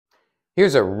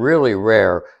Here's a really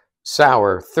rare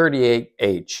Sauer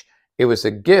 38H. It was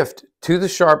a gift to the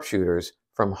sharpshooters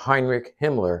from Heinrich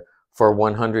Himmler for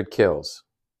 100 kills.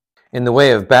 In the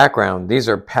way of background, these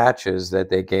are patches that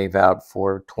they gave out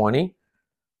for 20,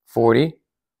 40,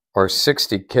 or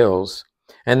 60 kills.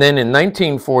 And then in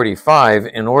 1945,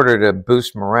 in order to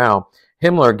boost morale,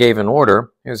 Himmler gave an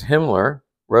order. Here's Himmler,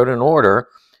 wrote an order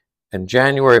in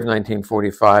January of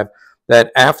 1945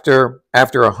 that after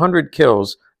 100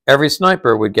 kills, every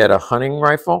sniper would get a hunting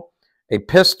rifle, a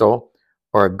pistol,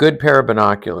 or a good pair of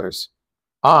binoculars.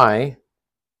 I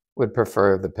would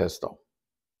prefer the pistol.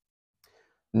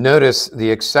 Notice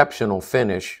the exceptional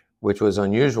finish, which was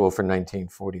unusual for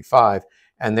 1945,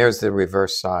 and there's the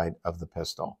reverse side of the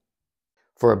pistol.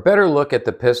 For a better look at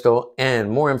the pistol and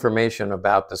more information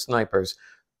about the snipers,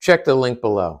 check the link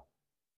below.